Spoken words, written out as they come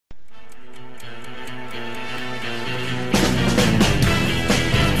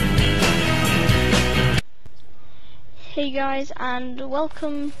Hey guys, and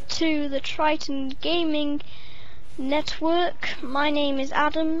welcome to the Triton Gaming Network. My name is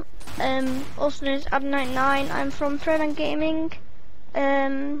Adam, also known as Adam99. I'm from Triton Gaming.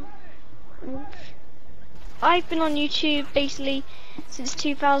 I've been on YouTube basically since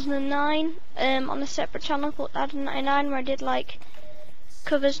 2009 on a separate channel called Adam99, where I did like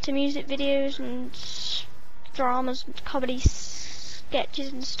covers to music videos and dramas and comedy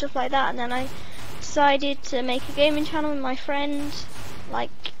sketches and stuff like that, and then I decided to make a gaming channel with my friend like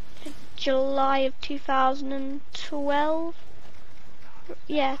July of 2012.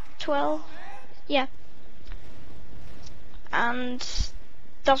 Yeah, and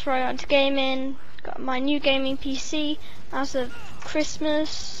that's where I got into gaming. Got my new gaming PC as of Christmas,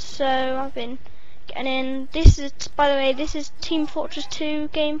 so I've been getting in. This is, by the way, this is Team Fortress 2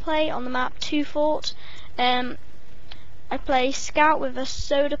 gameplay on the map 2 Fort. I play Scout with a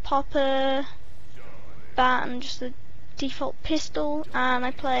soda popper, bat and just a default pistol, and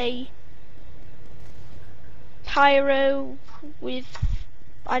I play Pyro with,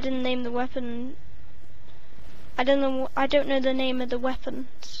 I didn't name the weapon. I don't know the name of the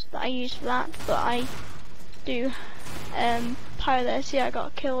weapons that I use for that, but I do Pyro there. See, I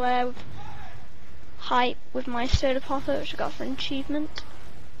got a kill there with hype with my soda popper, which I got for an achievement.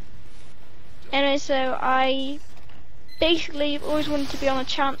 Anyway, so I basically always wanted to be on a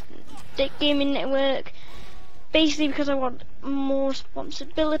gaming network, basically because I want more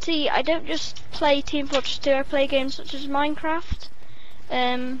responsibility. I don't just play Team Fortress 2, I play games such as Minecraft.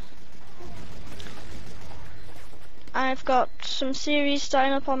 I've got some series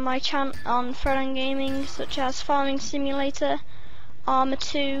starting up on my channel on Triton Gaming, such as Farming Simulator, Arma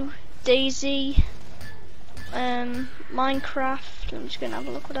 2, DayZ, Minecraft. I'm just going to have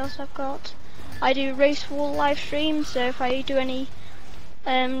a look what else I've got. I do Race for Wool live streams, so if I do any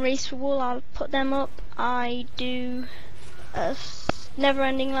Race for Wool, I'll put them up. I do a Never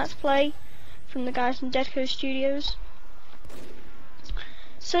Ending Let's Play from the guys from Deadco Studios.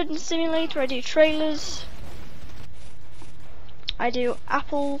 Surgeon Simulator, I do trailers. I do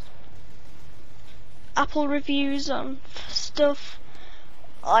Apple reviews on stuff.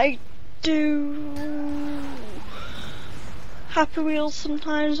 I do Happy Wheels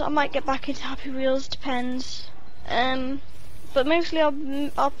sometimes. I might get back into Happy Wheels, depends. But mostly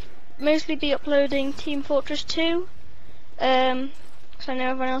I'll mostly be uploading Team Fortress 2. Because I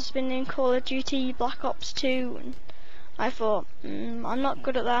know everyone else has been doing Call of Duty, Black Ops 2, and I thought, I'm not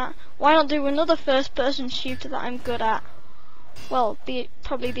good at that. Why not do another first-person shooter that I'm good at? Well,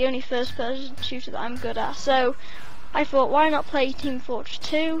 probably the only first-person shooter that I'm good at. So I thought, why not play Team Fortress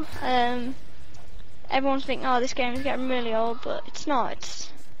 2? Everyone's thinking, oh, this game is getting really old, but it's not.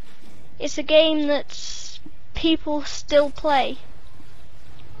 It's a game that people still play.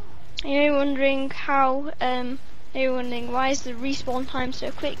 You're wondering how, you're wondering why is the respawn time so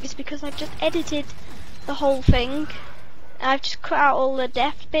quick? It's because I've just edited the whole thing. I've just cut out all the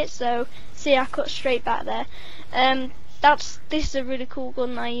death bits, so see, I cut straight back there. This is a really cool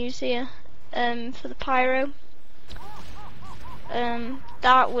gun I use here, for the pyro.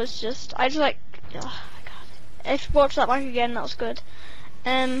 That was just, I just like, oh my god. If you watch that back again, that was good.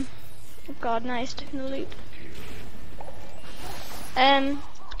 Oh god, now it's stuck in the loop.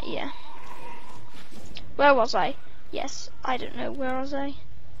 Yeah. Where was I? Yes, I don't know, where was I?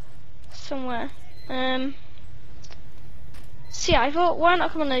 Somewhere. So yeah, I thought, why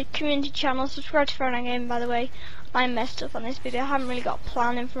not come on the community channel, subscribe to Triton Gaming, by the way. I messed up on this video, I haven't really got a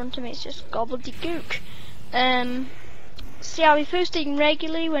plan in front of me, it's just gobbledygook. So yeah, I'll be posting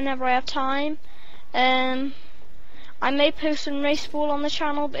regularly whenever I have time. I may post some Race Ball on the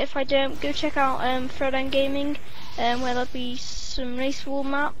channel, but if I don't, go check out Triton Gaming, where there'll be some Race Ball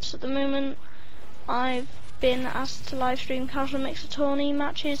maps. At the moment, I've been asked to live stream casual mixer tourney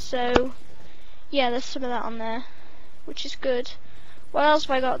matches, so yeah, there's some of that on there, which is good. What else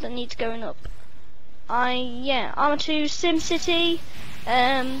have I got that needs going up? Arma 2 SimCity,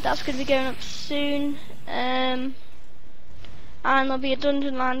 that's going to be going up soon, and there'll be a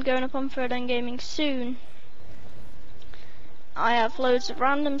Dungeon Land going up on Triton Gaming soon. I have loads of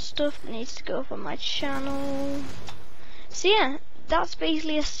random stuff that needs to go up on my channel. So yeah, that's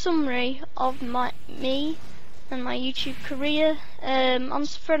basically a summary of me and my YouTube career. On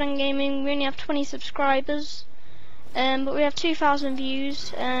Triton Gaming, we only have 20 subscribers, but we have 2,000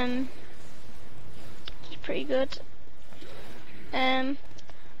 views. Pretty good. And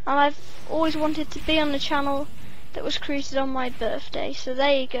I've always wanted to be on the channel that was created on my birthday, so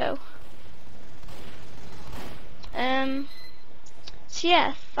there you go. So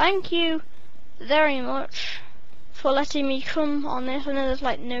yeah, thank you very much for letting me come on this. I know there's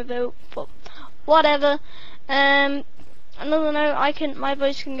like no vote, but whatever. another note, my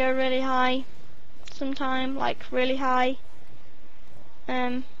voice can go really high sometime, like really high.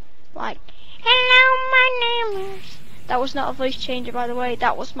 Like, hello, my name is... That was not a voice changer, by the way.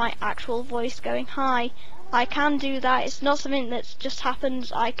 That was my actual voice going high. I can do that. It's not something that just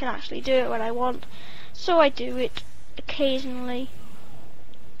happens. I can actually do it when I want. So I do it occasionally.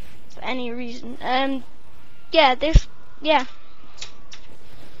 For any reason. Yeah.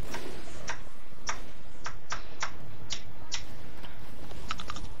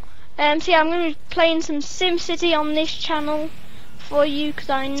 So yeah, I'm going to be playing some SimCity on this channel for you, because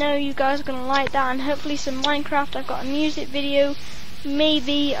I know you guys are going to like that, and hopefully some Minecraft. I've got a music video.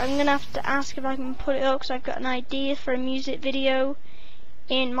 Maybe I'm going to have to ask if I can put it up, because I've got an idea for a music video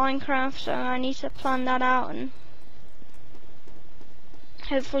in Minecraft, so I need to plan that out and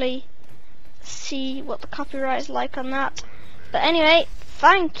hopefully see what the copyright is like on that. But anyway,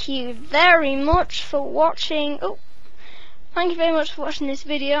 thank you very much for watching. Thank you very much for watching this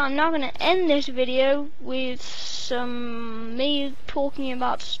video. I'm now going to end this video with some me talking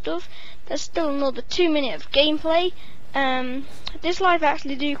about stuff. There's still another 2 minutes of gameplay. This live I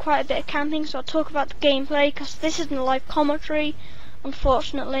actually do quite a bit of camping, so I'll talk about the gameplay, because this isn't a live commentary,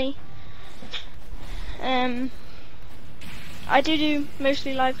 unfortunately. I do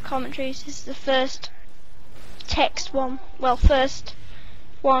mostly live commentaries. This is the first text one. Well, first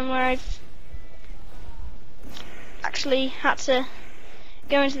one where I've actually had to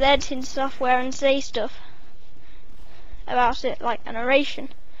go into the editing software and say stuff about it, like a narration.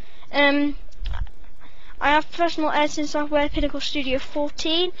 I have professional editing software, Pinnacle Studio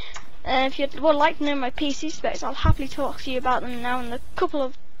 14. If you would like to know my PC specs, I'll happily talk to you about them now in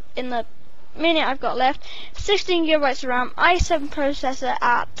the minute I've got left. 16 gigabytes of RAM, i7 processor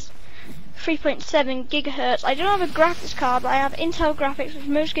at 3.7 gigahertz. I don't have a graphics card, but I have Intel graphics, which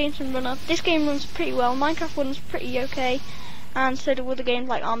most games can run off. This game runs pretty well. Minecraft runs pretty okay, and so do other games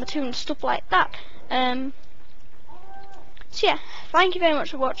like Arma 2 and stuff like that. So yeah, thank you very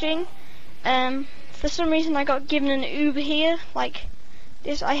much for watching. For some reason I got given an Uber here, like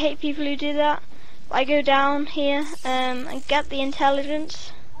this. I hate people who do that. I go down here and get the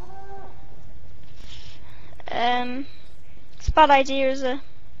intelligence. It's a bad idea as a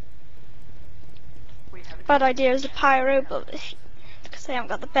pyro, but because I haven't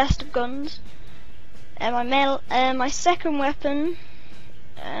got the best of guns. My second weapon,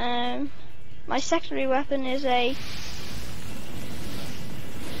 my secondary weapon is a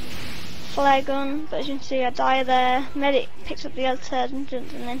flare gun, but as you can see I die there. Medic picks up the other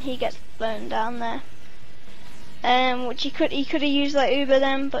intelligence and then he gets blown down there. Which he could have used that Uber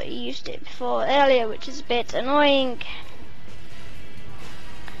then, but he used it earlier, which is a bit annoying.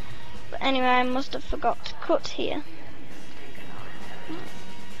 But anyway, I must have forgot to cut here.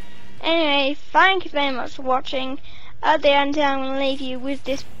 Anyway, thank you very much for watching. At the end, I'm going to leave you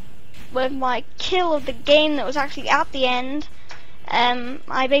with my kill of the game that was actually at the end.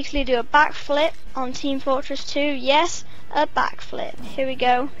 I basically do a backflip on Team Fortress 2. Yes, a backflip. Here we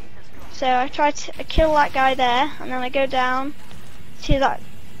go. So I try to kill that guy there, and then I go down. See that?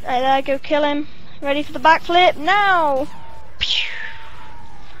 There I go, kill him. Ready for the backflip now.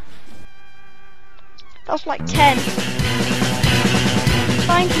 That was like 10.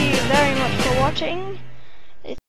 Thank you very much for watching.